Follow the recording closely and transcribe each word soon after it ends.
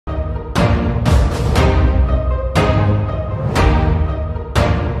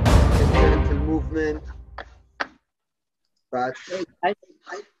movement. But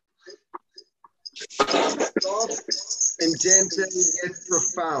soft and gentle yet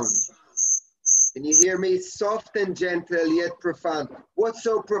profound. Can you hear me? Soft and gentle yet profound. What's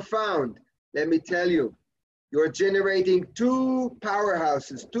so profound? Let me tell you. You're generating two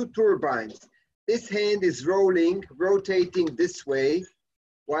powerhouses, two turbines. This hand is rotating this way,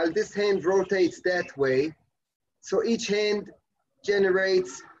 while this hand rotates that way. So each hand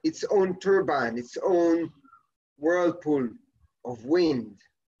generates its own turbine, its own whirlpool of wind.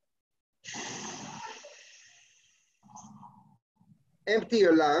 Empty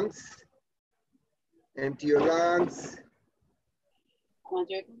your lungs. Empty your lungs.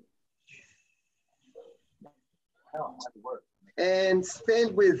 And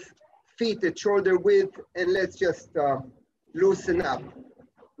stand with feet at shoulder width, and let's just loosen up.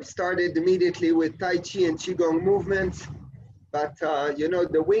 We started immediately with Tai Chi and Qigong movements, but you know,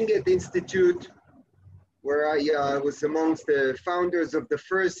 the Winged Institute, where I was amongst the founders of the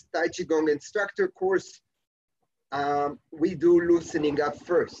first Tai Qigong instructor course, we do loosening up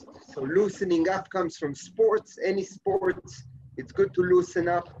first. So loosening up comes from sports, any sports. It's good to loosen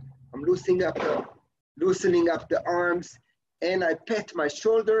up. I'm loosening up the arms, and I pat my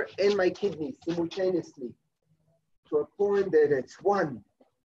shoulder and my kidney simultaneously to a point that it's one.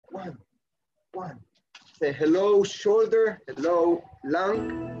 Say hello shoulder, hello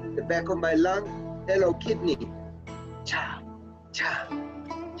lung, the back of my lung, hello kidney. Cha, cha,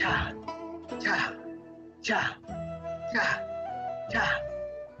 cha, cha, cha, cha, cha,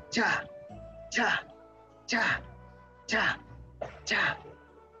 cha, cha, cha, cha, cha,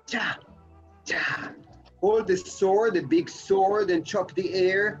 cha, cha. Hold the sword, the big sword, and chop the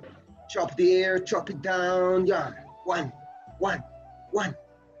air, chop it down. Yeah, one.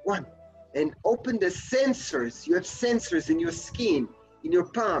 And open the sensors. You have sensors in your skin, in your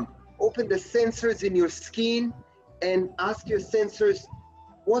palm. Open the sensors in your skin and ask your sensors,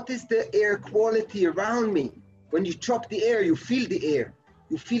 what is the air quality around me? When you chop the air, you feel the air.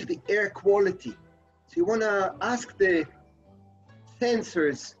 You feel the air quality. So you want to ask the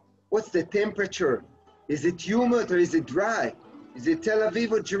sensors, what's the temperature? Is it humid or is it dry? Is it Tel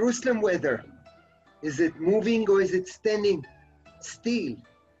Aviv or Jerusalem weather? Is it moving or is it standing still?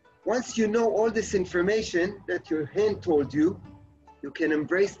 Once you know all this information that your hand told you, you can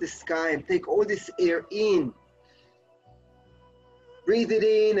embrace the sky and take all this air in. Breathe it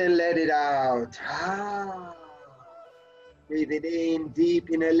in and let it out. Ah. Breathe it in, deep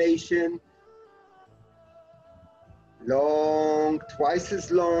inhalation. Long, twice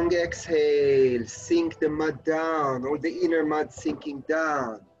as long exhale. Sink the mud down, all the inner mud sinking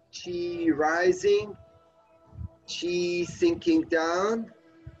down. Chi rising, chi sinking down.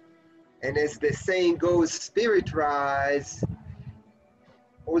 And as the saying goes, spirit rise,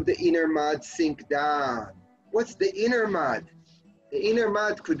 all the inner mud sink down. What's the inner mud? The inner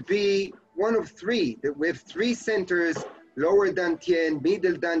mud could be one of three. We have three centers, lower dantian,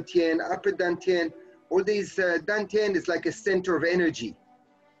 middle dantian, upper dantian. All these dantian is like a center of energy.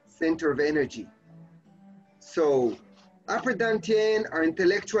 So upper dantian are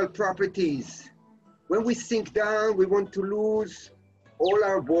intellectual properties. When we sink down, we want to lose all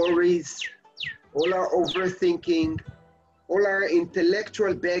our worries, all our overthinking, all our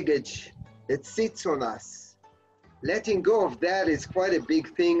intellectual baggage that sits on us. Letting go of that is quite a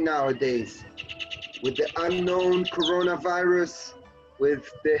big thing nowadays. With the unknown coronavirus,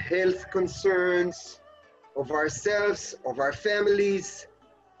 with the health concerns of ourselves, of our families.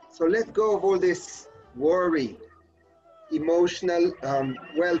 So let go of all this worry, emotional,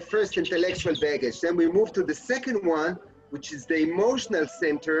 first intellectual baggage. Then we move to the second one, which is the emotional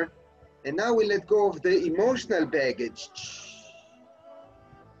center. And now we let go of the emotional baggage.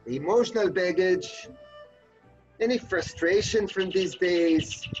 The emotional baggage, any frustration from these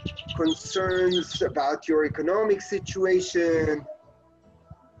days, concerns about your economic situation,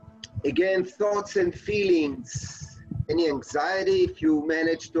 again, thoughts and feelings, any anxiety if you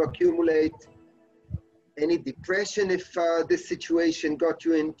manage to accumulate, any depression if this situation got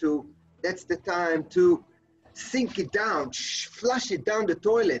you into, that's the time to sink it down, flush it down the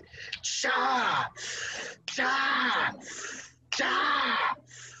toilet. Cha, cha, cha,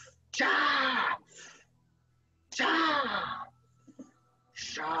 cha, cha,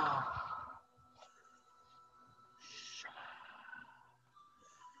 cha.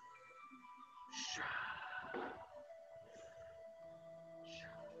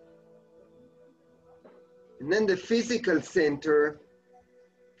 And then the physical center,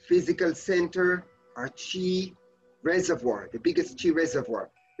 our chi reservoir, the biggest chi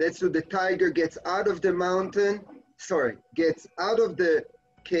reservoir. That's where the tiger gets out of the mountain, gets out of the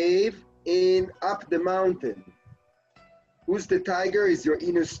cave in up the mountain. Who's the tiger? Is your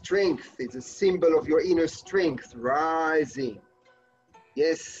inner strength. It's a symbol of your inner strength, rising.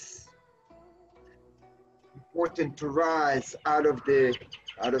 Yes. Important to rise out of the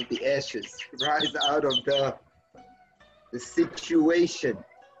ashes, rise out of the situation.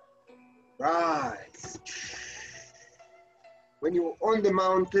 Rise. When you're on the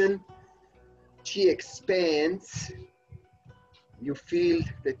mountain, chi expands. You feel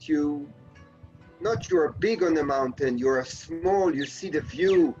that you're big on the mountain, you're small, you see the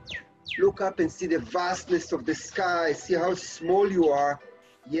view. Look up and see the vastness of the sky, see how small you are,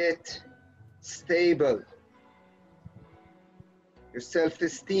 yet stable. Your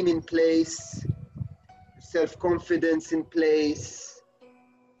self-esteem in place, your self-confidence in place.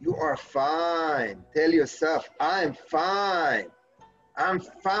 You are fine. Tell yourself, I'm fine. I'm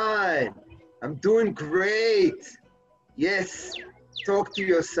fine. I'm doing great. Yes, talk to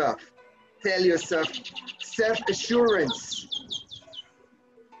yourself. Tell yourself, self-assurance.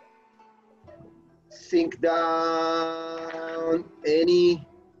 Sink down any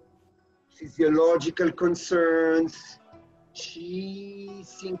physiological concerns. Chi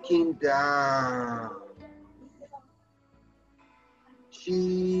sinking down.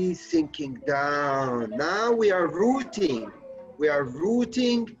 Chi sinking down. Now we are rooting. We are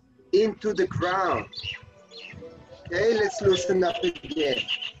rooting into the ground. Okay, let's loosen up again.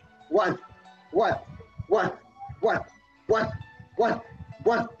 One.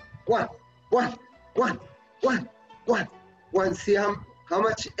 See how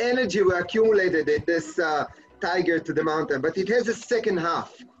much energy we accumulated in this tiger to the mountain, but it has a second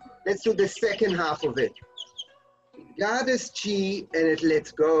half. Let's do the second half of it. It gathers chi and it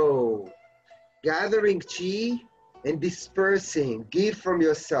lets go. Gathering chi and dispersing. Give from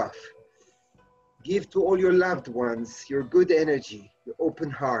yourself. Give to all your loved ones your good energy, your open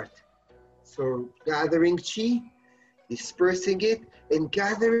heart. So gathering chi, dispersing it, and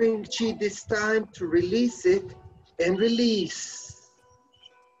gathering chi this time to release it and release.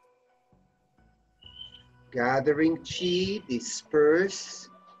 Gathering chi, disperse,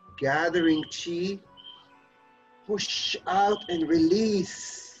 gathering chi, push out and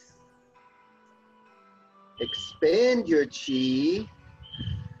release. Expand your chi.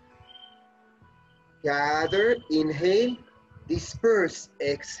 Gather, inhale, disperse,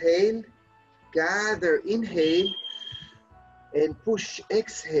 exhale, gather, inhale, and push,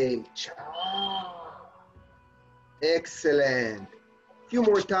 exhale. Excellent. A few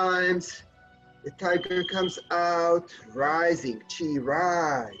more times. The tiger comes out, rising, chi,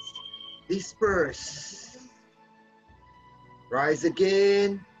 rise, disperse. Rise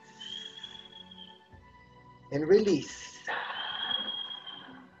again, and release.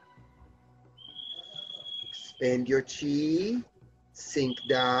 Expand your chi, sink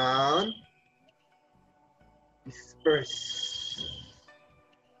down, disperse.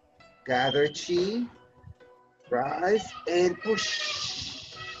 Gather chi, rise and push.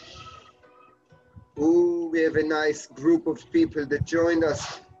 Ooh, we have a nice group of people that joined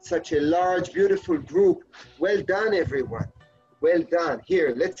us. Such a large, beautiful group. Well done, everyone. Well done.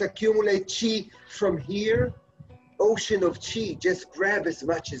 Here, let's accumulate chi from here. Ocean of chi, just grab as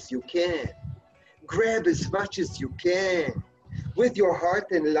much as you can. Grab as much as you can with your heart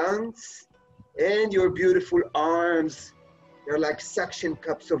and lungs and your beautiful arms. They're like suction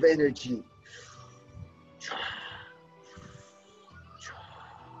cups of energy.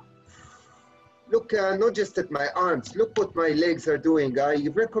 Look, not just at my arms, look what my legs are doing. I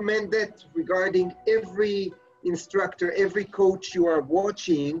recommend that regarding every instructor, every coach you are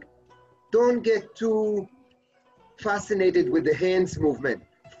watching. Don't get too fascinated with the hands movement.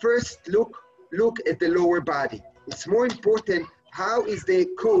 First, look at the lower body. It's more important how is the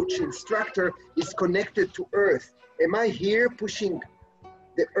coach, instructor is connected to earth. Am I here pushing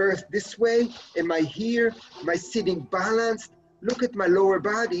the earth this way? Am I here? Am I sitting balanced? Look at my lower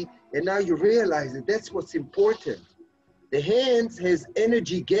body, and now you realize that that's what's important. The hands has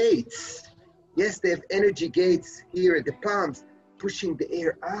energy gates. Yes, they have energy gates here at the palms, pushing the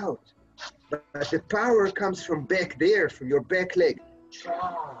air out. But the power comes from back there, from your back leg.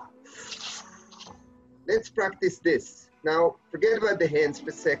 Let's practice this. Now, forget about the hands for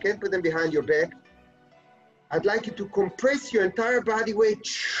a second, put them behind your back. I'd like you to compress your entire body weight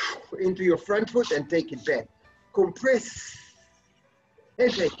into your front foot and take it back. Compress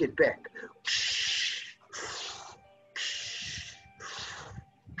and take it back.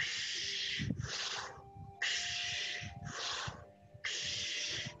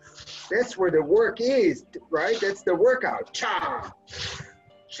 That's where the work is, right? That's the workout. Cha,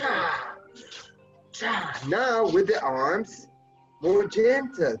 cha, cha. Now with the arms, more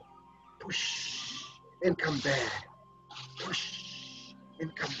gentle. push, and come back, push,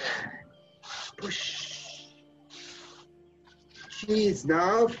 and come back, push. Chi is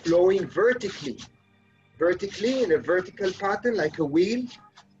now flowing vertically in a vertical pattern, like a wheel,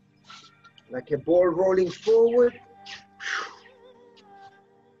 like a ball rolling forward.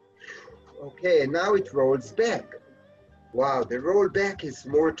 Okay, and now it rolls back. Wow, the roll back is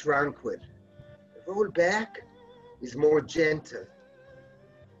more tranquil. The roll back is more gentle.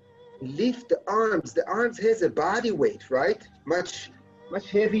 Lift the arms. The arms has a body weight, right? Much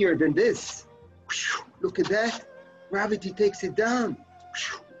heavier than this. Look at that. Gravity takes it down.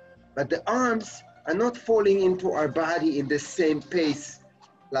 But the arms are not falling into our body in the same pace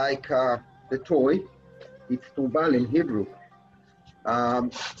like the toy. It's tubal in Hebrew.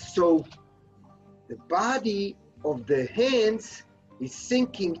 So the body of the hands is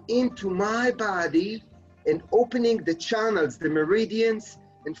sinking into my body and opening the channels, the meridians,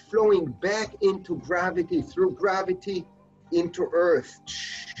 and flowing back into gravity, through gravity, into earth.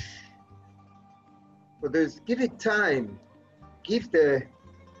 So give it time. Give the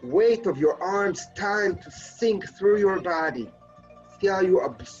weight of your arms time to sink through your body. See how you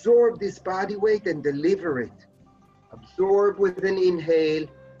absorb this body weight and deliver it. Absorb with an inhale,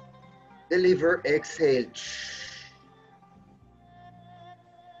 deliver, exhale.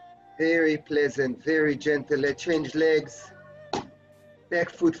 Very pleasant, very gentle. Let's change legs. Back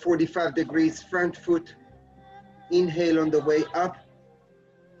foot 45 degrees, front foot. Inhale on the way up.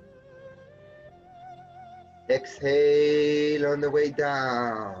 Exhale on the way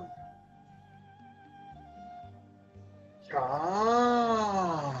down.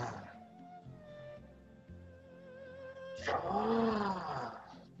 Cha. Cha.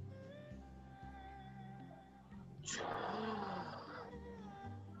 Cha.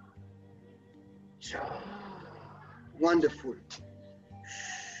 Cha. Wonderful.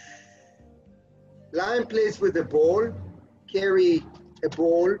 Lion plays with a ball. Carry a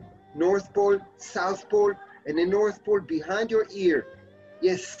ball, North Pole, South Pole, and the North Pole behind your ear.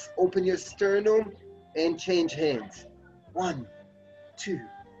 Yes, open your sternum and change hands. 1, 2,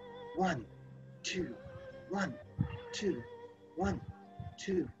 1, 2, 1, 2, 1,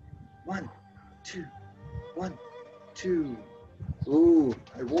 2, 1, 2, 1, 2. Ooh,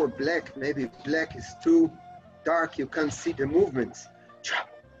 I wore black. Maybe black is too dark. You can't see the movements. Chop,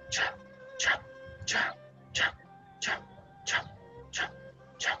 chop, chop, chop, chop, chop, chop, chop,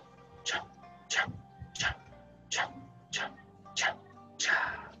 chop, chop, chop, chop, chop, chop, chop,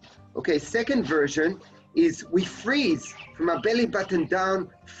 chop. Okay, second version is we freeze from our belly button down,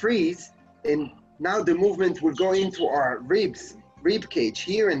 freeze, and now the movement will go into our ribs, rib cage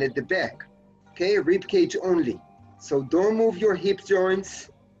here and at the back. Okay, rib cage only. So don't move your hip joints.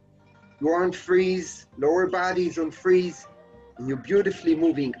 You are on freeze, lower body is on freeze, and you're beautifully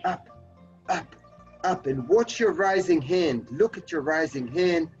moving up, up, up, and watch your rising hand. Look at your rising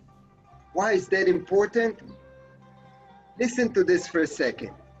hand. Why is that important? Listen to this for a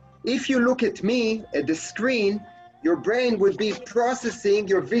second. If you look at me at the screen, your brain would be processing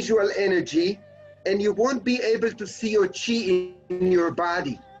your visual energy and you won't be able to see your chi in your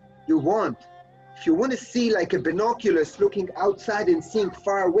body. You won't. If you want to see like a binoculars looking outside and seeing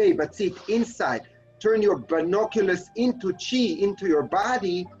far away, but see it inside, turn your binoculars into chi, into your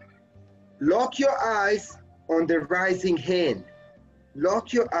body, lock your eyes on the rising hand.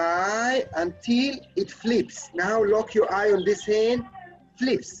 Lock your eye until it flips. Now lock your eye on this hand,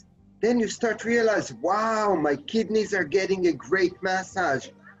 flips. Then you start to realize, wow, my kidneys are getting a great massage.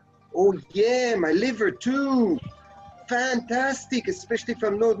 Oh yeah, my liver too. Fantastic, especially if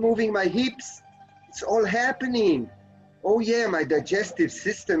I'm not moving my hips. It's all happening. Oh yeah, my digestive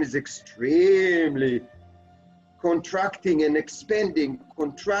system is extremely contracting and expanding.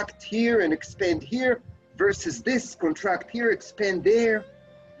 Contract here and expand here versus this, contract here, expand there.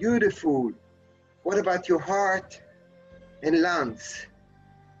 Beautiful. What about your heart and lungs?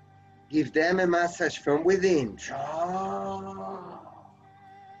 Give them a massage from within.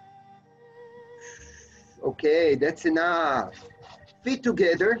 Okay, that's enough. Feet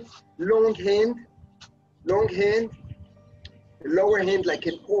together, long hand, lower hand like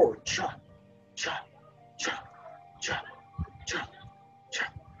an oar. Chop, chop, chop, chop, chop,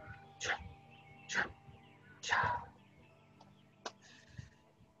 chop, chop, chop, chop.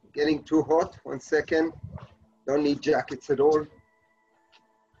 Getting too hot, 1 second. Don't need jackets at all.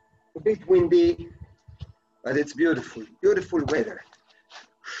 A bit windy, but it's beautiful, beautiful weather.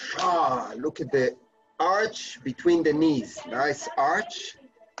 Ah, look at the arch between the knees. Nice arch.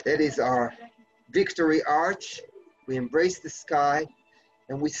 That is our victory arch. We embrace the sky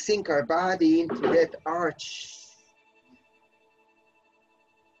and we sink our body into that arch.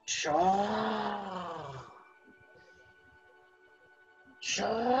 Sha.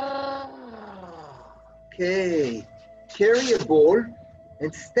 Sha. Okay. Carry a ball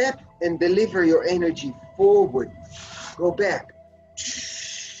and step and deliver your energy forward. Go back.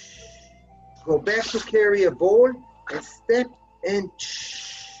 Go back to carry a ball and step and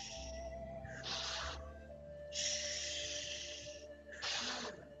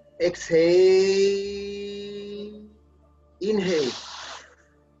exhale. Inhale.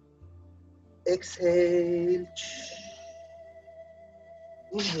 Exhale.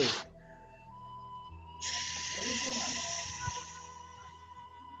 Inhale.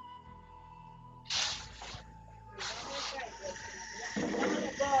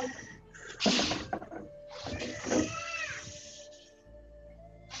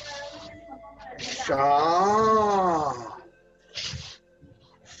 Sha.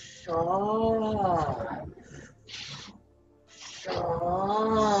 Sha. Sha.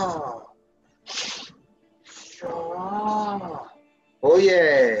 Sha. Oh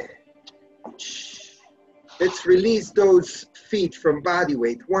yeah. Let's release those feet from body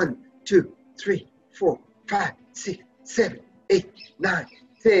weight. 1, 2, 3, 4, 5, 6, 7, 8, 9,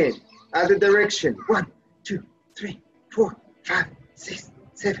 10. Other direction. 1, 2, 3, 4, 5, 6,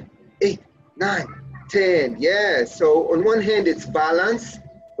 7, 8, 9, 10. Yeah, so on one hand it's balance.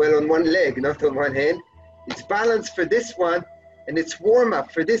 Well, on one leg, not on one hand. It's balance for this one, and it's warm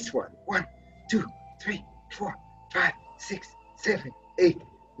up for this one. 1, 2, 3, 4, 5, 6, 7, 8,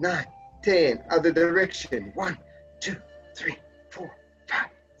 9, 10. Other direction. 1, 2, 3, 4, 5,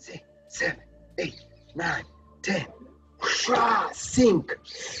 6, 7, 8, 9, 10. Sink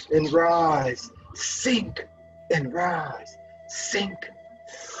and rise. Sink and rise. Sink.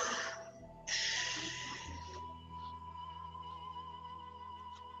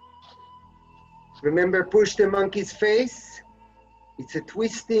 Remember, push the monkey's face. It's a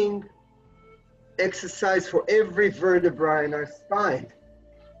twisting exercise for every vertebra in our spine.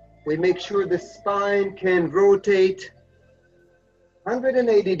 We make sure the spine can rotate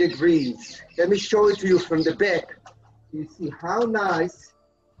 180 degrees. Let me show it to you from the back. You see how nice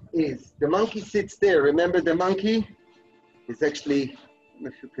is. The monkey sits there. Remember the monkey? It's actually, I don't know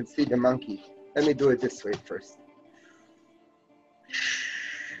if you can see the monkey. Let me do it this way first.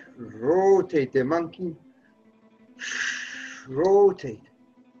 Rotate the monkey. Rotate.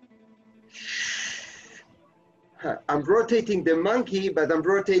 I'm rotating the monkey, but I'm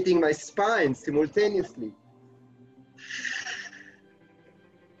rotating my spine simultaneously.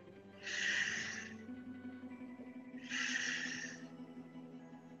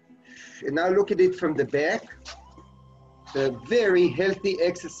 And now look at it from the back. A very healthy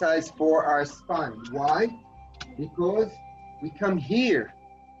exercise for our spine. Why? Because we come here.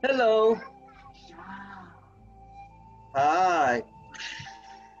 Hello. Hi.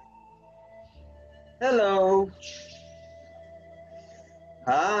 Hello.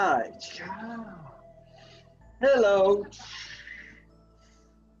 Hi. Hello.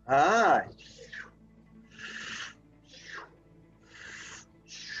 Hi.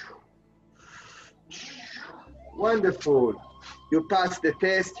 Wonderful. You passed the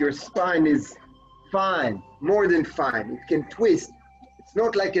test. Your spine is fine, more than fine. It can twist. It's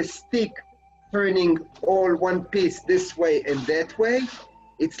not like a stick turning all one piece this way and that way.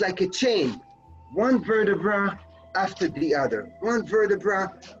 It's like a chain. One vertebra after the other. One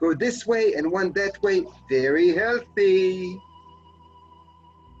vertebra go this way and one that way. Very healthy.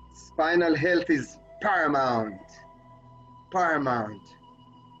 Spinal health is paramount. Paramount.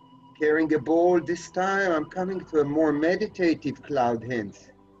 Carrying a ball this time, I'm coming to a more meditative cloud hands.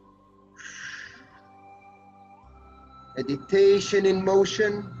 Meditation in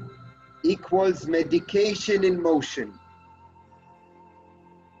motion equals medication in motion.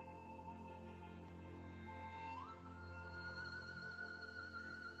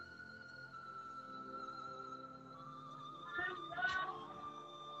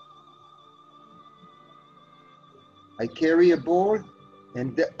 I carry a ball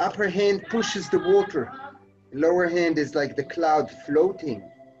and the upper hand pushes the water. The lower hand is like the cloud floating.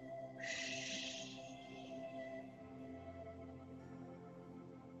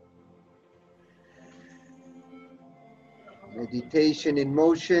 Meditation in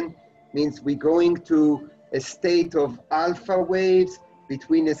motion means we're going to a state of alpha waves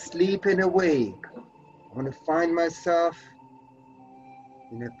between asleep and awake. I want to find myself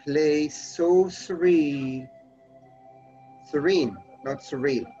in a place so serene, not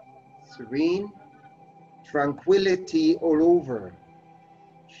surreal, serene, tranquility all over.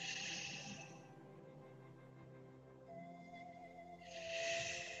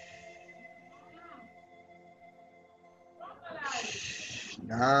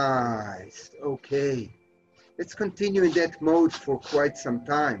 Nice. Okay. Let's continue in that mode for quite some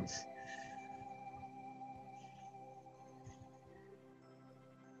time.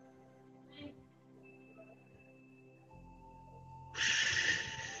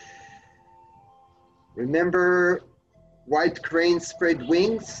 Remember white cranes spread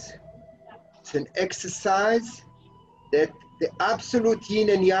wings? It's an exercise that the absolute yin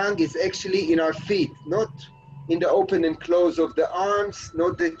and yang is actually in our feet, not in the open and close of the arms,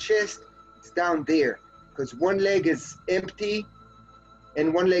 not the chest. It's down there because one leg is empty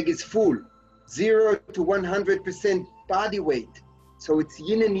and one leg is full. 0 to 100% body weight. So it's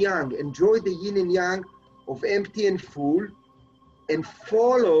yin and yang. Enjoy the yin and yang of empty and full, and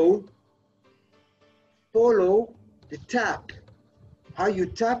follow the tap. How you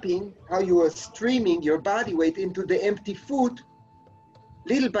tapping, how you are streaming your body weight into the empty foot,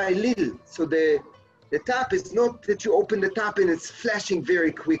 little by little. So the tap is not that you open the tap and it's flashing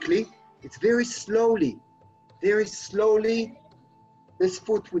very quickly. It's very slowly. This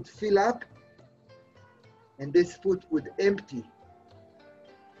foot would fill up and this foot would empty.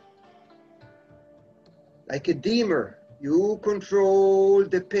 Like a dimmer, you control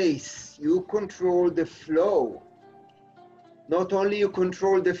the pace, you control the flow. Not only you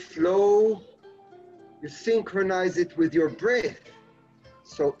control the flow, you synchronize it with your breath.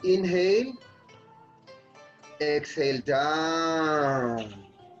 So inhale, exhale down.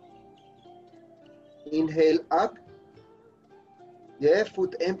 Inhale up. Yeah,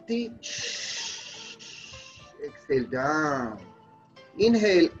 foot empty. Exhale down.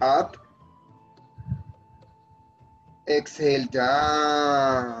 Inhale up. Exhale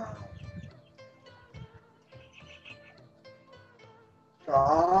down.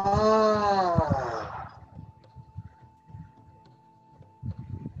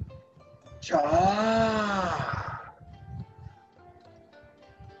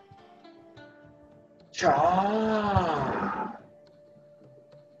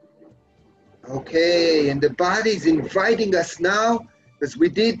 Okay, and the body is inviting us now, because we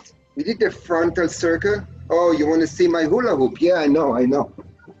did the frontal circle. Oh, you want to see my hula hoop? Yeah, I know.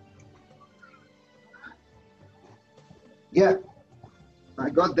 Yeah, I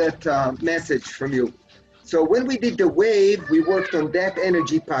got that message from you. So when we did the wave, we worked on that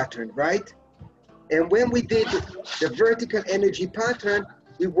energy pattern, right? And when we did the vertical energy pattern,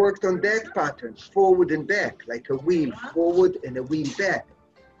 we worked on that pattern, forward and back, like a wheel forward and a wheel back.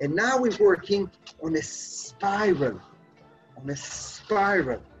 And now we're working on a spiral,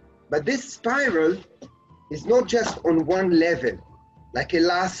 But this spiral is not just on one level, like a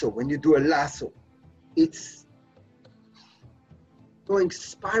lasso, when you do a lasso. It's going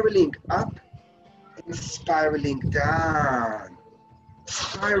spiraling up and spiraling down,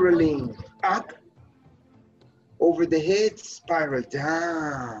 spiraling up over the head, spiral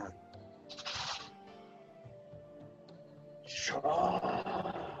down.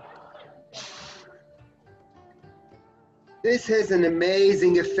 This has an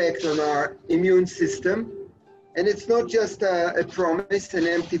amazing effect on our immune system. And it's not just a promise, an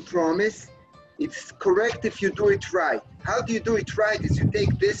empty promise. It's correct if you do it right. How do you do it right? Is you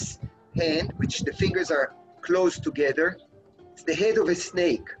take this hand, which the fingers are close together. It's the head of a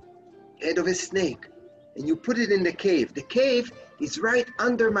snake, and you put it in the cave. The cave is right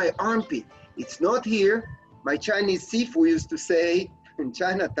under my armpit. It's not here. My Chinese sifu used to say in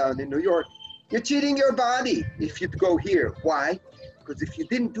Chinatown in New York, you're cheating your body if you'd go here. Why? Because if you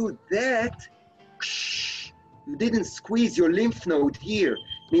didn't do that, you didn't squeeze your lymph node here.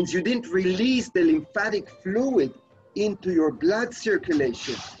 Means you didn't release the lymphatic fluid into your blood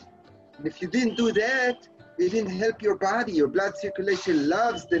circulation. And if you didn't do that, it didn't help your body. Your blood circulation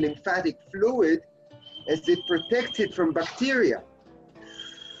loves the lymphatic fluid as it protects it from bacteria.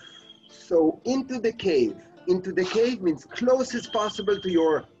 So into the cave. Into the cave means close as possible to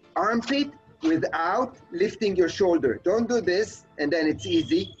your armpit without lifting your shoulder. Don't do this and then it's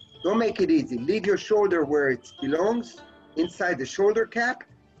easy. Don't make it easy. Leave your shoulder where it belongs, inside the shoulder cap,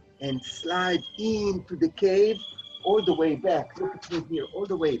 and slide into the cave all the way back. Look at me here, all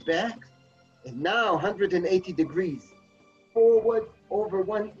the way back. And now 180 degrees. Forward, over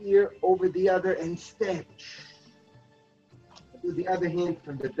one ear, over the other, and step. Do the other hand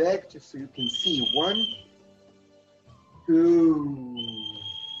from the back, just so you can see. 1, 2.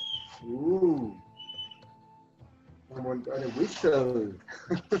 Ooh. Someone got a whistle.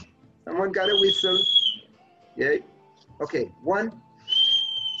 Someone got a whistle. Yeah. Okay. 1.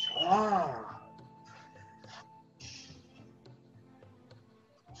 Cha.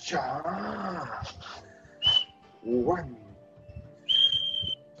 Cha. 1.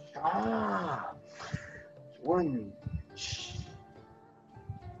 Cha. 1.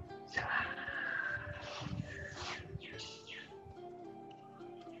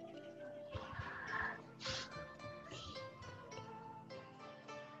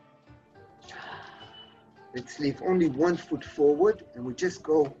 Let's leave only 1 foot forward, and we just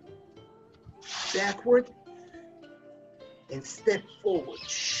go backward and step forward.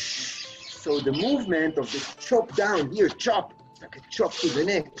 So the movement of this chop down here, chop, it's like a chop to the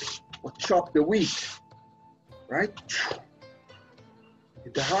neck, or chop the wheat, right?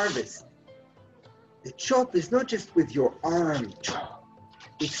 At the harvest. The chop is not just with your arm, chop.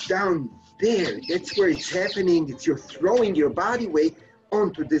 It's down there. That's where it's happening. It's you're throwing your body weight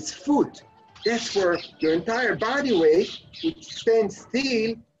onto this foot. That's where your entire body weight, which stands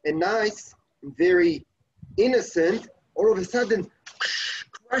still and nice and very innocent, all of a sudden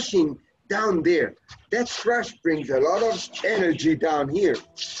crushing down there. That crush brings a lot of energy down here.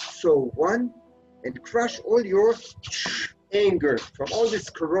 So one, and crush all your anger from all this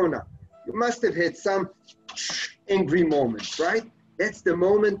corona. You must have had some angry moments, right? That's the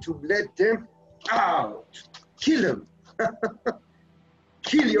moment to let them out. Kill them.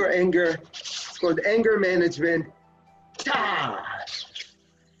 Kill your anger. It's called anger management. Ta!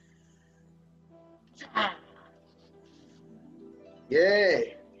 Ta!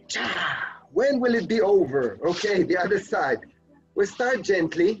 Yay. Ta! When will it be over? Okay, the other side. We'll start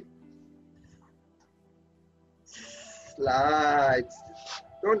gently. Slide.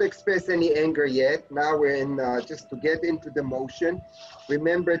 Don't express any anger yet. Now we're in, just to get into the motion.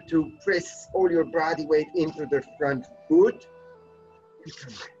 Remember to press all your body weight into the front foot.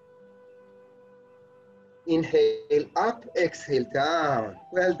 Inhale up, exhale down.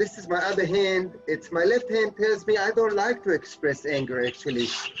 Well, this is my other hand. It's my left hand tells me I don't like to express anger, actually.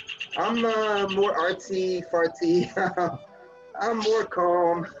 I'm more artsy, fartsy. I'm more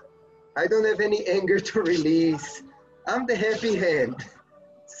calm. I don't have any anger to release. I'm the happy hand.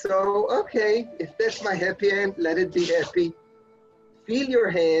 So, okay, if that's my happy hand, let it be happy. Feel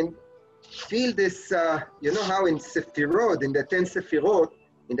your hand. Feel this, you know how in Sefirot, in the 10 Sefirot,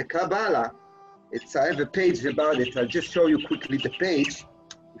 in the Kabbalah, I have a page about it. I'll just show you quickly the page,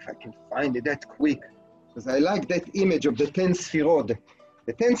 if I can find it that quick. Because I like that image of the 10 Sefirot.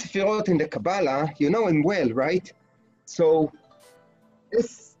 The 10 Sefirot in the Kabbalah, you know them well, right? So,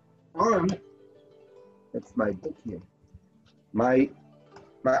 this arm, that's my book here. My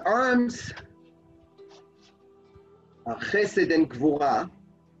arms are Chesed and Gvura,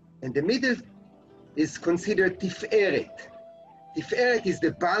 and the middle is considered Tiferet. Tiferet is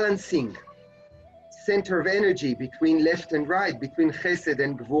the balancing center of energy between left and right, between Chesed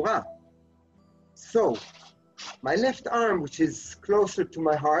and Gvura. So, my left arm, which is closer to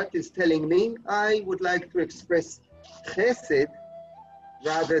my heart, is telling me I would like to express Chesed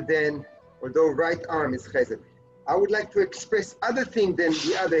rather than, although right arm is Chesed. I would like to express other things than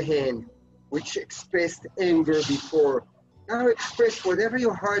the other hand, which expressed anger before. Now express whatever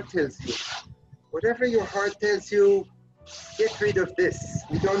your heart tells you. Whatever your heart tells you, get rid of this.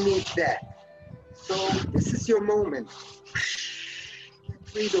 We don't need that. So this is your moment.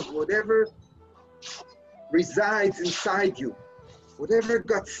 Get rid of whatever resides inside you. Whatever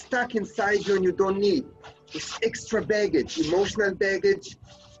got stuck inside you and you don't need. This extra baggage, emotional baggage,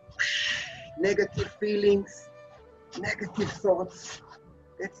 negative feelings, negative thoughts.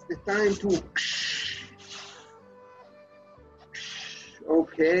 That's the time to...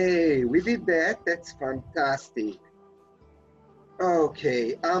 Okay, we did that. That's fantastic.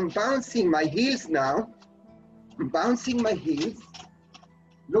 Okay, I'm bouncing my heels now. I'm bouncing my heels.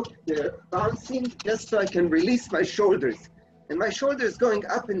 Look, they're bouncing just so I can release my shoulders. And my shoulders going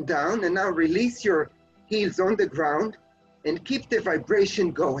up and down. And now release your heels on the ground and keep the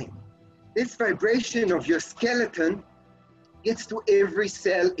vibration going. This vibration of your skeleton gets to every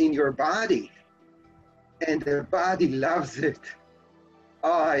cell in your body. And the body loves it.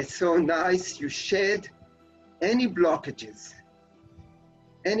 Oh, it's so nice. You shed any blockages,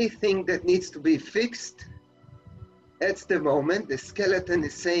 anything that needs to be fixed. That's the moment. The skeleton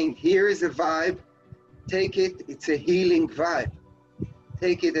is saying, here is a vibe. Take it. It's a healing vibe.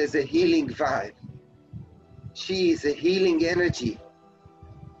 Take it as a healing vibe. She is a healing energy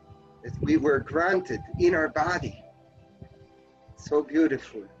that we were granted in our body. So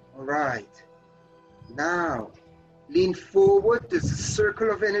beautiful. All right. Now, lean forward. There's a circle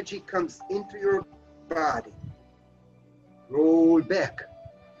of energy comes into your body. Roll back.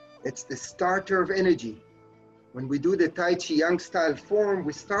 It's the starter of energy. When we do the Tai Chi Yang style form,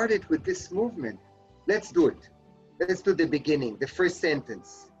 we started with this movement. Let's do it. Let's do the beginning, the first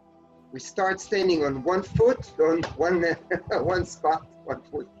sentence. We start standing on one foot, on one spot, 1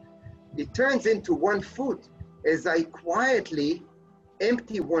 foot. It turns into 1 foot as I quietly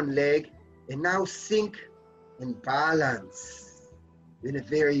empty one leg and now sink and balance in a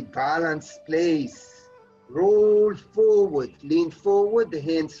very balanced place. Roll forward, lean forward, the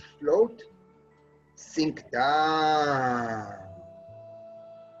hands float. Sink down.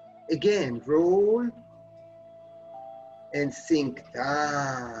 Again, roll and sink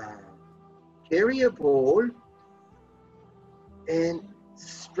down. Carry a ball and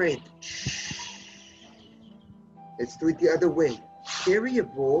spread. Let's do it the other way. Carry a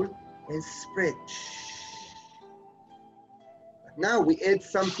ball and spread. Now we add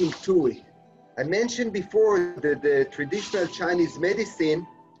something to it. I mentioned before that the traditional Chinese medicine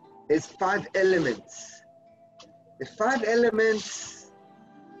has 5 elements. The 5 elements,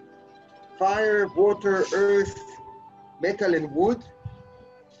 fire, water, earth, metal, and wood,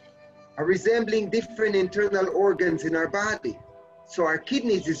 are resembling different internal organs in our body. So our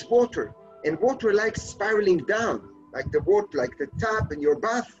kidneys is water, and water likes spiraling down, like the water, like the tap in your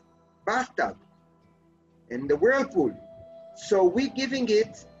bathtub, and the whirlpool. So we're giving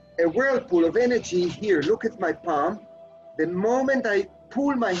it a whirlpool of energy here. Look at my palm. The moment I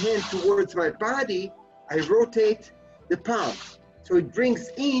pull my hand towards my body, I rotate the palm. So it brings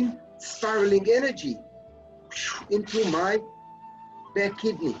in spiraling energy into my back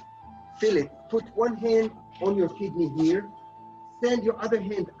kidney. Feel it. Put one hand on your kidney here. Send your other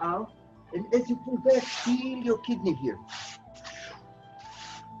hand out. And as you pull back, feel your kidney here.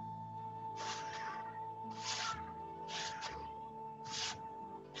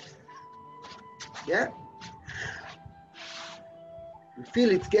 Yeah? You feel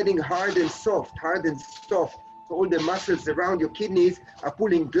it's getting hard and soft, hard and soft. So all the muscles around your kidneys are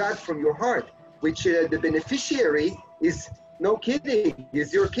pulling blood from your heart, which the beneficiary is, no kidding,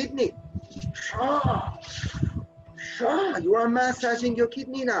 is your kidney. You are massaging your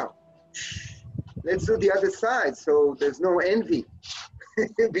kidney now. Let's do the other side so there's no envy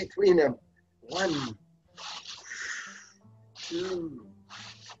between them. 1, 2,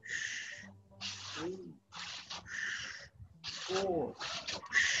 3, 4,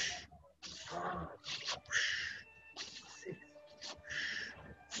 5, 6,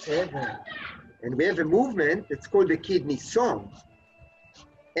 7. And we have a movement that's called the kidney song.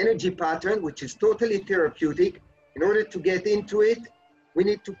 Energy pattern, which is totally therapeutic. In order to get into it, we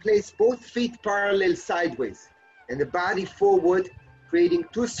need to place both feet parallel sideways and the body forward, creating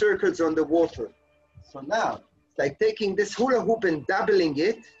 2 circles on the water. So now, it's like taking this hula hoop and doubling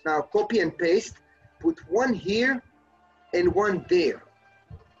it. Now copy and paste, put one here and one there.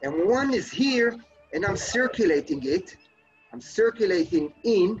 And one is here, and I'm circulating it. I'm circulating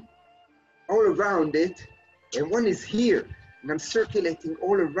in, all around it. And one is here, and I'm circulating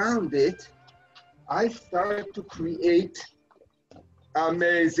all around it. I start to create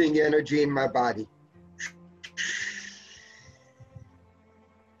amazing energy in my body.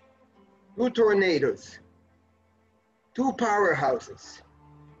 2 tornadoes, 2 powerhouses,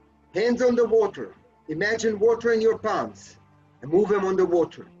 hands on the water. Imagine water in your palms and move them on the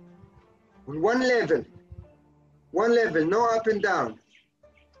water. On one level, no up and down.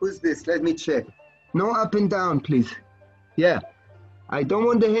 Who's this? Let me check. No up and down, please. Yeah. I don't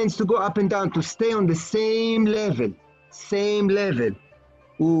want the hands to go up and down, to stay on the same level. Same level.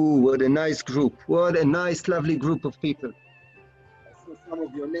 Ooh, what a nice group. What a nice, lovely group of people. I saw some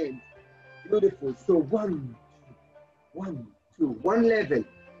of your names. Beautiful. So 1, 2, 1 level.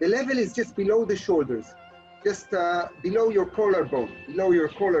 The level is just below the shoulders. Just below your collarbone. Below your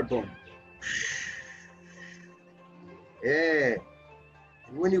collarbone. Yeah.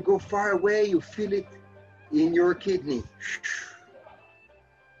 And when you go far away, you feel it in your kidney.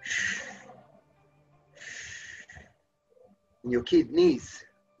 In your kidneys.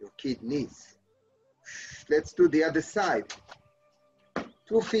 Let's do the other side.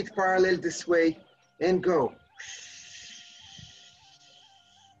 2 feet parallel this way and go.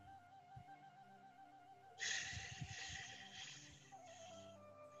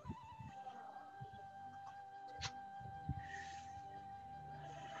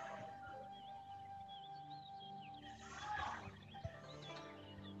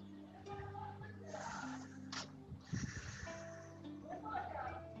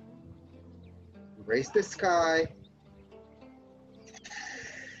 Raise the sky.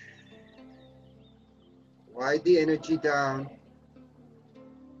 Wide the energy down.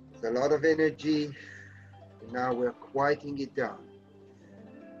 There's a lot of energy. And now we're quieting it down.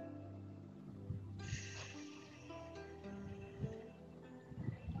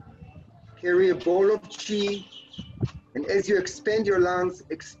 Carry a ball of chi. And as you expand your lungs,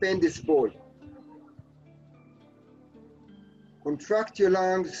 expand this ball. Contract your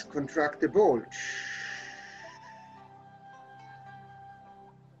lungs, contract the ball.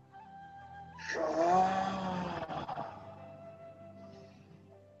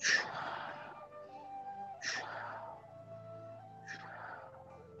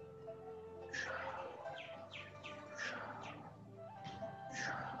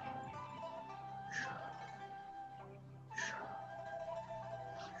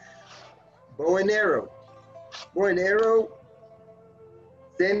 Bow and arrow. Bow and arrow,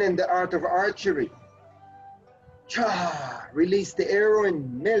 Zen and the art of archery. Cha, release the arrow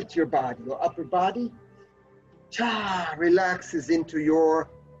and melt your body, your upper body. Cha, relaxes into your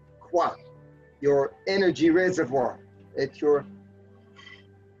qua, your energy reservoir at your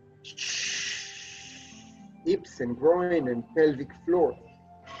hips and groin and pelvic floor.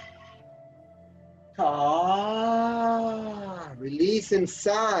 Ta, release and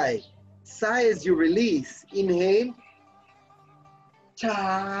sigh. Sigh as you release. Inhale.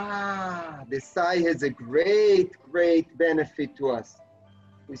 Cha. The sigh has a great, great benefit to us.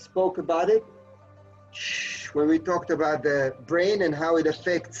 We spoke about it when we talked about the brain and how it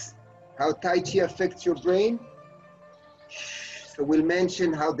affects, how Tai Chi affects your brain. So we'll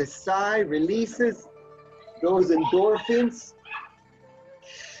mention how the sigh releases those endorphins,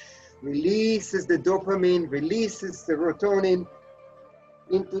 releases the dopamine, releases serotonin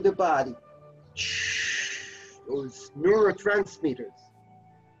into the body. Those neurotransmitters,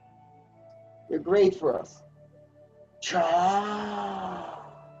 they're great for us. Cha.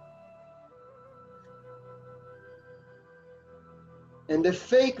 And the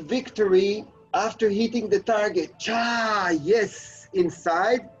fake victory after hitting the target. Cha, yes,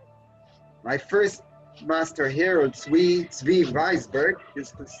 inside. My first master Harold Zvi Weisberg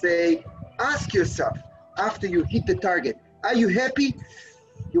used to say, ask yourself after you hit the target, are you happy?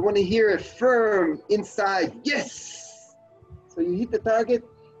 You want to hear a firm inside, yes. So you hit the target,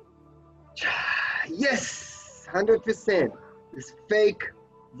 yes, 100%. This fake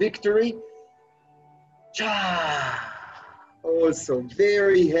victory, also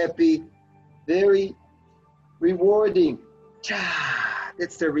very happy, very rewarding.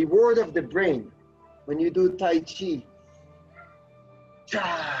 That's the reward of the brain when you do Tai Chi.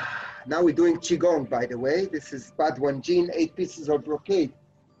 Now we're doing Qigong, by the way. This is Badwan Jin, 8 pieces of brocade.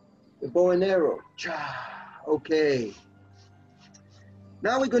 The bow and arrow. Okay.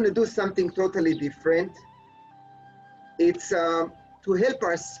 Now we're going to do something totally different. It's to help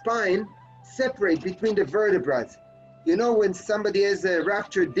our spine separate between the vertebrae. You know, when somebody has a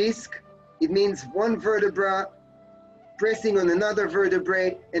ruptured disc, it means one vertebra pressing on another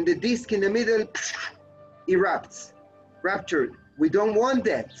vertebrae and the disc in the middle erupts, ruptured. We don't want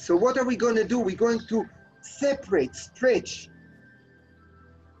that. So what are we going to do? We're going to separate, stretch,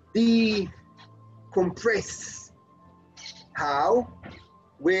 decompress. How?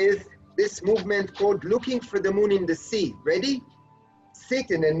 With this movement called looking for the moon in the sea. Ready?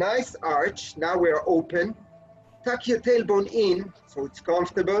 Sit in a nice arch. Now we're open. Tuck your tailbone in so it's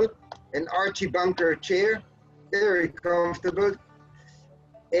comfortable. An archy bunker chair, very comfortable.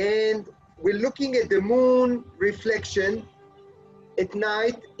 And we're looking at the moon reflection at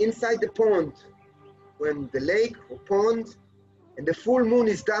night inside the pond. When the lake or pond and the full moon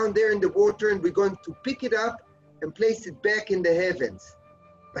is down there in the water, and we're going to pick it up and place it back in the heavens.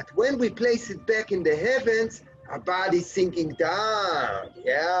 But when we place it back in the heavens, our body's sinking down.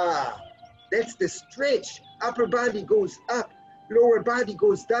 Yeah, that's the stretch. Upper body goes up, lower body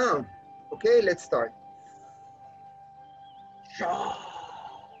goes down. Okay, let's start.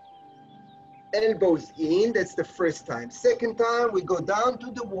 Elbows in, that's the first time. Second time, we go down to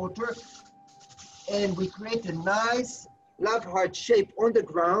the water and we create a nice love heart shape on the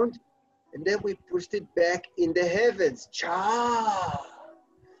ground, and then we push it back in the heavens.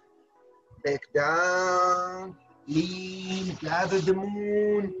 Back down, lean, gather the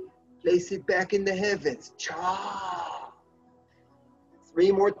moon, place it back in the heavens.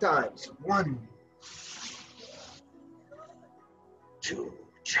 3 more times. 1, 2,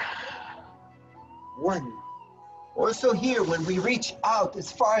 1. Also here, when we reach out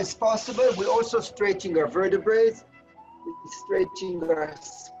as far as possible, we're also stretching our vertebrae, we're stretching our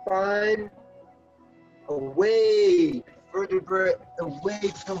spine, away, vertebrae away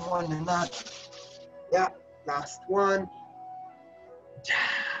from one another. Yeah, last one.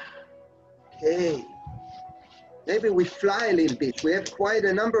 Okay. Maybe we fly a little bit. We have quite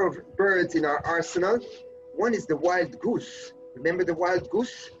a number of birds in our arsenal. One is the wild goose. Remember the wild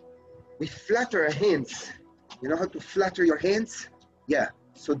goose? We flutter our hands. You know how to flutter your hands? Yeah.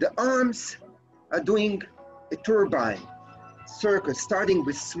 So the arms are doing a turbine circle, starting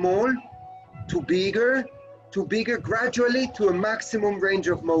with small to bigger, gradually to a maximum range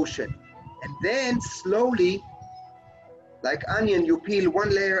of motion. And then slowly, like onion, you peel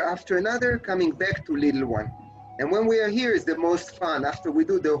one layer after another, coming back to little one. And when we are here is the most fun. After we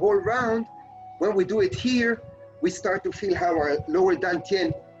do the whole round, when we do it here, we start to feel how our lower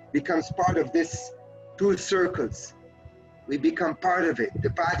dantian becomes part of this 2 circles. We become part of it. The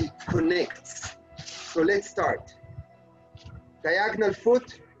body connects. So let's start. Diagonal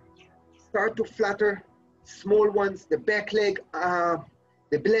foot, Start to flutter, small ones. The back leg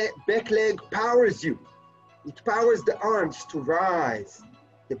powers you. It powers the arms to rise.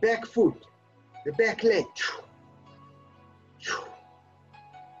 The back foot, the back leg.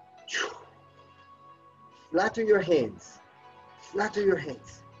 Flutter your hands. Flutter your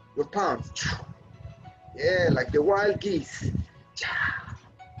hands. Your palms. Yeah, like the wild geese.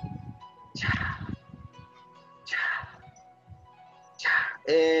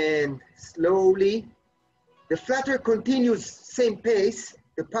 And slowly, the flutter continues, same pace.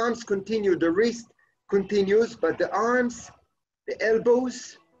 The palms continue, the wrist continues, but the arms, the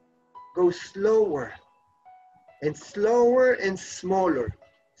elbows go slower and slower and smaller.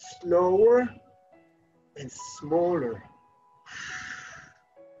 Slower and smaller.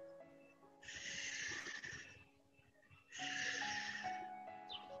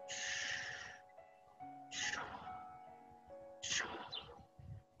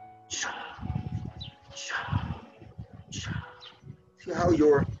 See how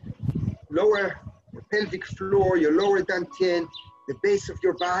your lower, the pelvic floor, your lower dantian, the base of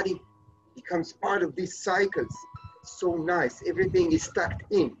your body becomes part of these cycles. So nice. Everything is tucked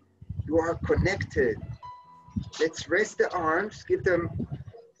in. You are connected. Let's rest the arms. Give them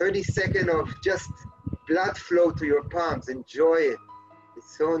 30 seconds of just blood flow to your palms. Enjoy it.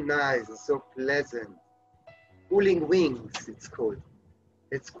 It's so nice. It's so pleasant. Cooling wings, it's called.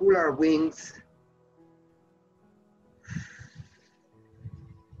 Let's cool our wings.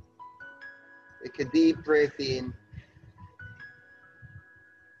 Take a deep breath in.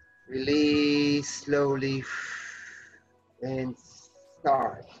 Release slowly. And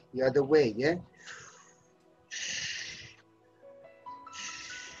start the other way, yeah?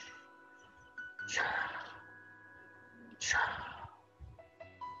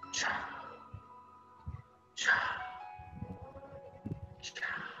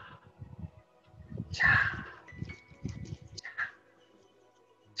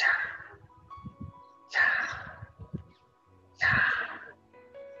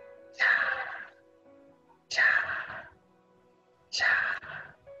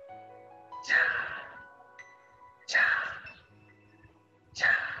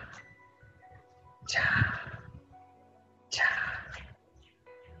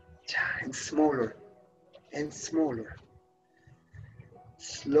 And smaller and smaller,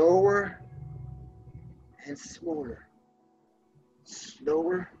 slower and smaller,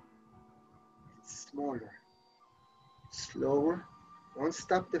 slower and smaller, slower. Don't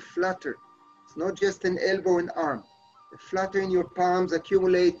stop the flutter. It's not just an elbow and arm. The flutter in your palms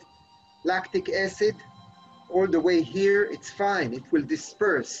accumulate lactic acid all the way here. It's fine. It will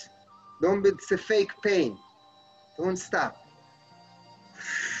disperse. It's a fake pain. Don't stop.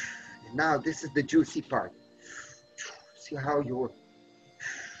 Now this is the juicy part. See how your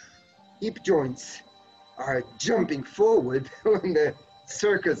hip joints are jumping forward when the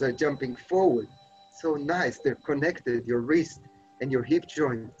circles are jumping forward. So nice, they're connected, your wrist and your hip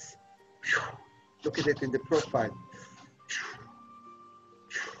joints. Look at it in the profile.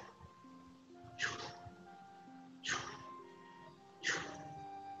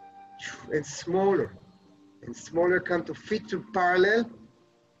 And smaller come to feet parallel,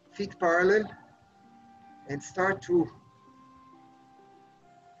 and start to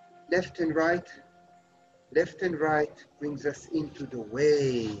left and right brings us into the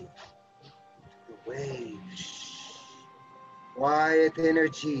wave, quiet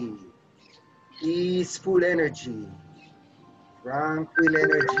energy, peaceful energy, tranquil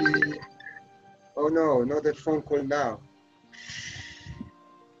energy. Oh no, not a phone call now.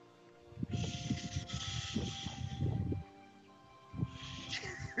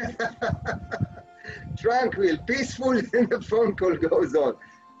 Tranquil, peaceful, and the phone call goes on.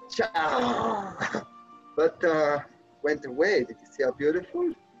 Ciao. But went away. Did you see how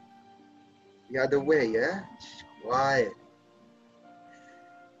beautiful? The other way, yeah? Quiet.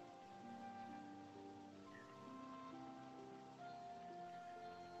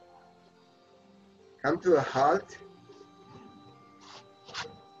 Come to a halt.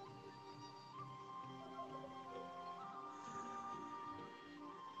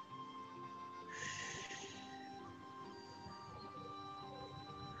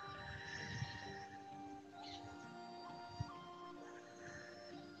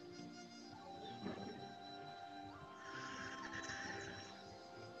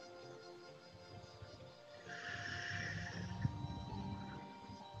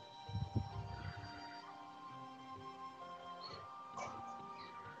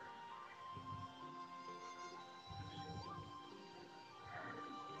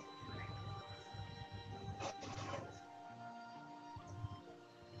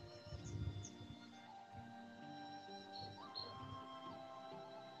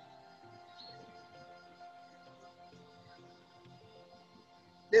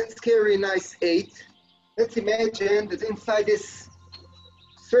 let's carry a nice 8. Let's imagine that inside this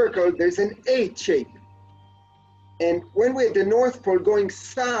circle, there's an 8 shape. And when we're at the North Pole going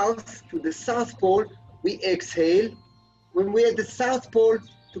south to the South Pole, we exhale. When we're at the South Pole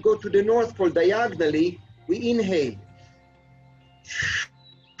to go to the North Pole diagonally, we inhale.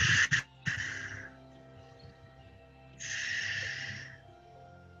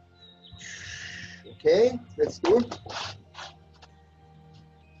 Okay, let's do it.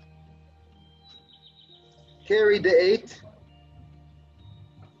 Carry the 8.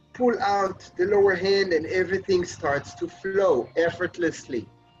 Pull out the lower hand and everything starts to flow effortlessly.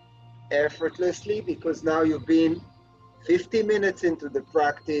 Effortlessly, because now you've been 50 minutes into the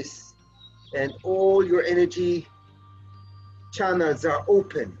practice and all your energy channels are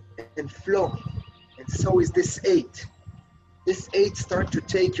open and flowing. And so is this 8. This 8 starts to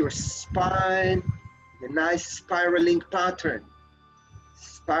take your spine, the nice spiraling pattern.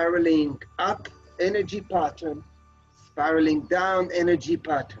 Spiraling up, energy pattern. Spiraling down, energy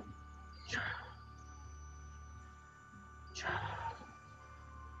pattern.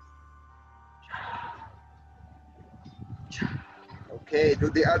 Okay, do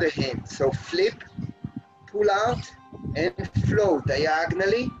the other hand. So flip, pull out, and flow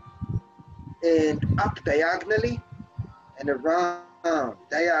diagonally, and up diagonally, and around,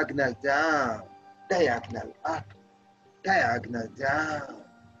 diagonal down, diagonal up, diagonal down,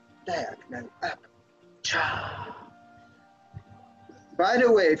 diagonal up. By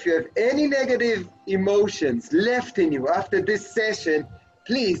the way, if you have any negative emotions left in you after this session,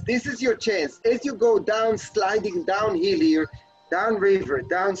 please, this is your chance. As you go down, sliding downhill here, downriver,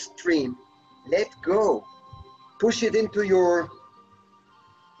 downstream, let go. Push it into your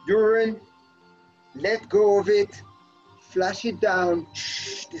urine, let go of it, flush it down.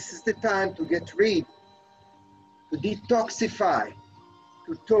 This is the time to get rid, to detoxify,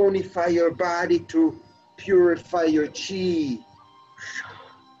 to tonify your body, to purify your chi.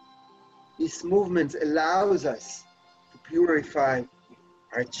 This movement allows us to purify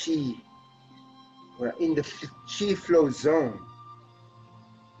our chi. We're in the chi flow zone.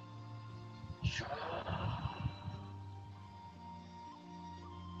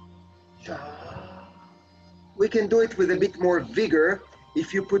 We can do it with a bit more vigor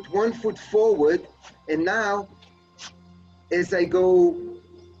if you put one foot forward, and now as I go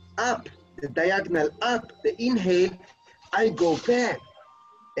up, the diagonal up, the inhale, I go back.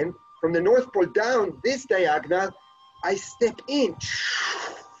 And from the North Pole down, this diagonal, I step in.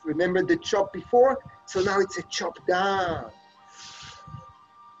 Remember the chop before? So now it's a chop down.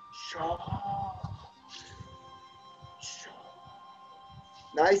 Chop.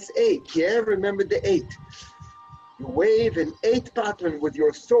 Nice 8, yeah? Remember the 8. You wave an 8 pattern with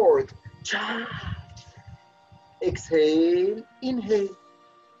your sword. Chop. Exhale, inhale.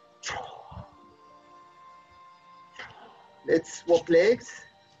 Chop. Let's swap legs.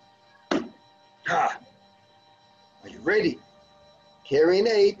 Ha. Are you ready? Carry an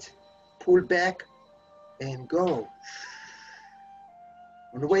 8, pull back, and go.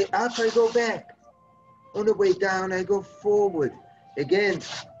 On the way up, I go back. On the way down, I go forward. Again,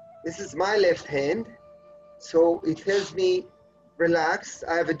 this is my left hand, so it tells me, relax.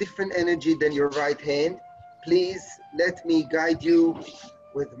 I have a different energy than your right hand. Please let me guide you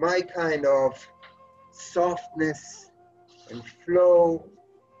with my kind of softness and flow.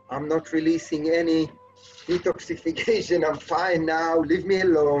 I'm not releasing any detoxification. I'm fine now. Leave me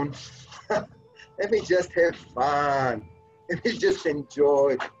alone. Let me just have fun. Let me just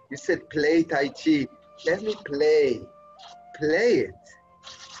enjoy. You said play Tai Chi. Let me play. Play it.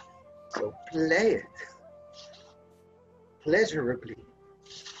 So play it. Pleasurably.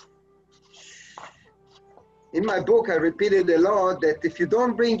 In my book, I repeated a lot that if you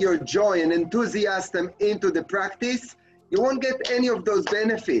don't bring your joy and enthusiasm into the practice, you won't get any of those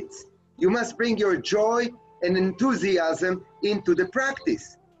benefits. You must bring your joy and enthusiasm into the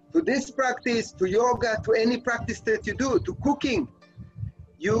practice. To this practice, to yoga, to any practice that you do, to cooking.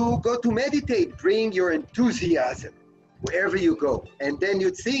 You go to meditate, bring your enthusiasm wherever you go. And then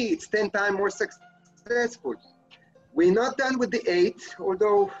you'd see it's 10 times more successful. We're not done with the 8,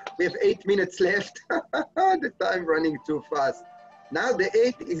 although we have 8 minutes left. The time running too fast. Now the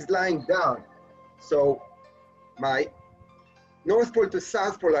 8 is lying down. So my North Pole to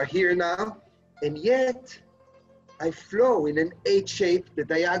South Pole are here now, and yet I flow in an 8 shape. The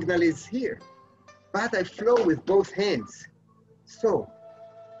diagonal is here, but I flow with both hands. So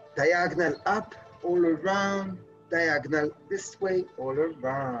diagonal up, all around, diagonal this way, all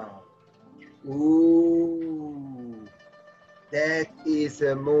around. Ooh, that is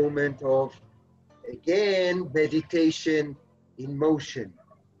a moment of, again, meditation in motion.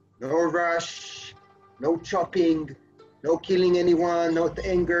 No rush, no chopping, no killing anyone, no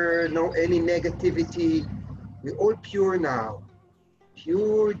anger, no any negativity. We're all pure now.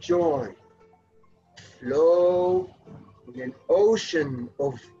 Pure joy. Flow in an ocean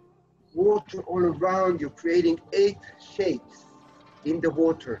of water all around you, creating 8 shapes in the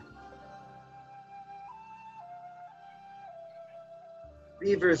water.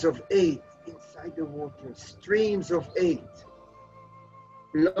 Rivers of 8 inside the water, streams of 8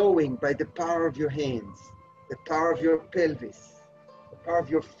 flowing by the power of your hands, the power of your pelvis, the power of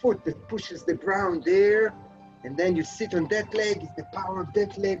your foot that pushes the ground there, and then you sit on that leg. It's the power of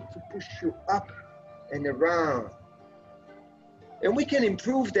that leg to push you up and around. And we can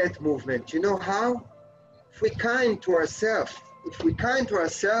improve that movement. You know how? If we're kind to ourselves. If we're kind to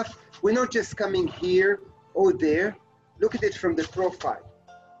ourselves, we're not just coming here or there. Look at it from the profile.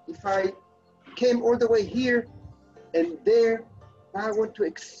 If I came all the way here and there, now I want to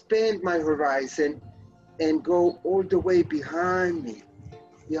expand my horizon and go all the way behind me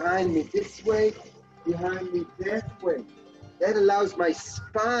this way, behind me that way. That allows my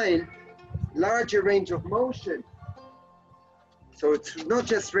spine larger range of motion. So it's not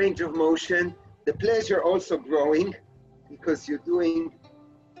just range of motion, the pleasure also growing because you're doing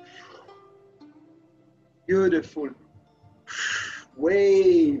beautiful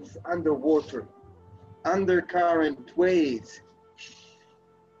waves underwater, undercurrent waves.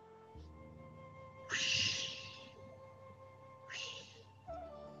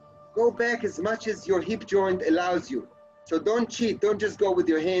 Go back as much as your hip joint allows you. So don't cheat, don't just go with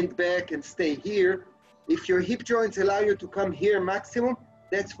your hand back and stay here. If your hip joints allow you to come here maximum,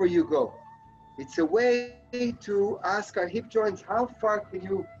 that's where you go. It's a way to ask our hip joints, how far can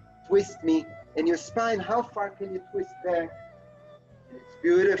you twist me? And your spine, how far can you twist back? And it's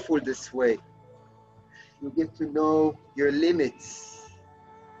beautiful this way. You get to know your limits.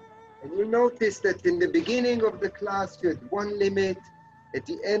 And you notice that in the beginning of the class, you had one limit. At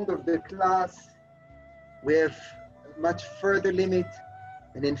the end of the class, we have a much further limit.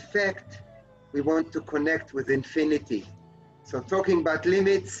 And in fact, we want to connect with infinity. So talking about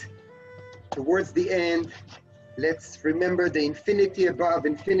limits, towards the end, let's remember the infinity above,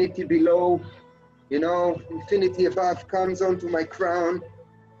 infinity below. You know, infinity above comes onto my crown,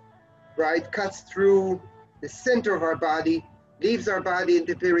 right? Cuts through the center of our body, leaves our body in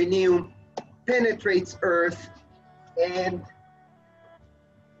the perineum, penetrates earth, and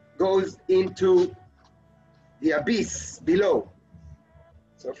goes into the abyss below.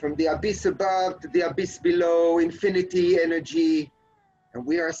 So from the abyss above to the abyss below, infinity energy, and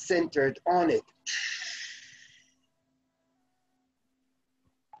we are centered on it.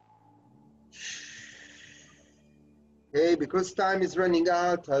 Okay, because time is running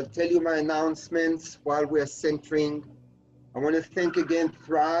out, I'll tell you my announcements while we are centering. I want to thank again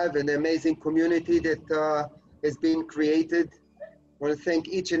Thrive and the amazing community that has been created. I want to thank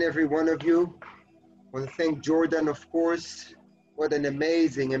each and every one of you. I want to thank Jordan, of course. What an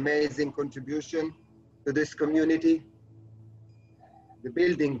amazing, amazing contribution to this community. The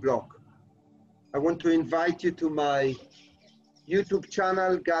building block. I want to invite you to my YouTube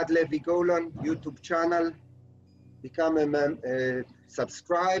channel, Gadi Levy Golan YouTube channel. Become a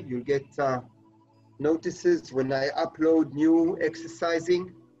subscribe. You'll get notices when I upload new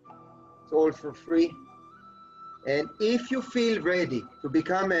exercising. It's all for free. And if you feel ready to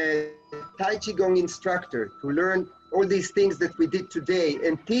become a Tai Chi Gong instructor, to learn all these things that we did today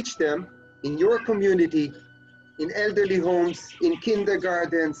and teach them in your community, in elderly homes, in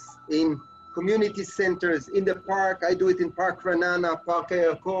kindergartens, in community centers, in the park. I do it in Park Ranana, Park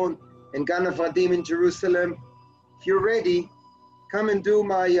Erkon, and Gan Avadim in Jerusalem. If you're ready, come and do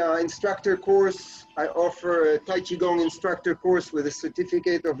my instructor course. I offer a Tai Chi Gong instructor course with a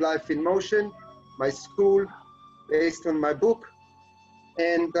certificate of life in motion, my school, based on my book.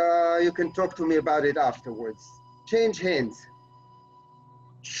 And you can talk to me about it afterwards. Change hands.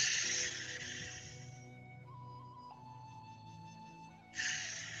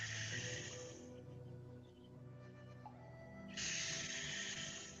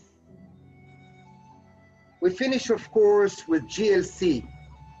 We finish, of course, with GLC.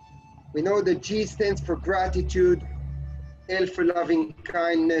 We know that G stands for gratitude, L for loving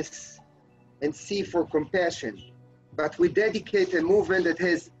kindness, and C for compassion. But we dedicate a movement that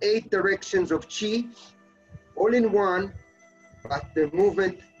has 8 directions of Chi, all in one, but the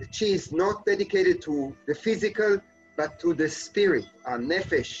movement, the Chi is not dedicated to the physical, but to the spirit, our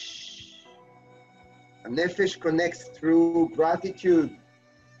nefesh. Our nefesh connects through gratitude,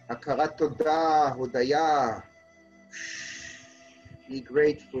 hakarat todah, hodaya. Be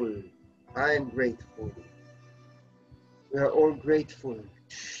grateful. I am grateful. We are all grateful.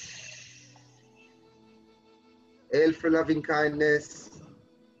 L for loving kindness.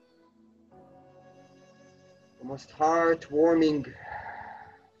 The most heartwarming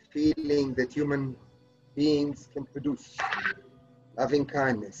feeling that human beings can produce. Loving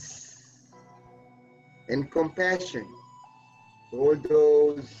kindness and compassion to all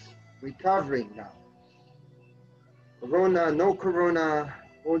those recovering now. Corona, no corona,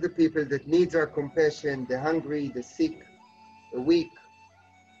 all the people that needs our compassion, the hungry, the sick, the weak,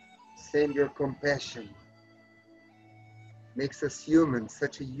 send your compassion. Makes us human,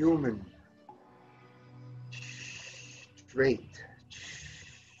 such a human trait.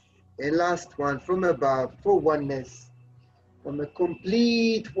 And last one, from above, for oneness, from a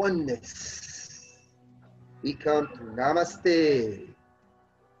complete oneness, we come to Namaste.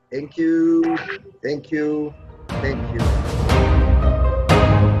 Thank you, thank you, thank you.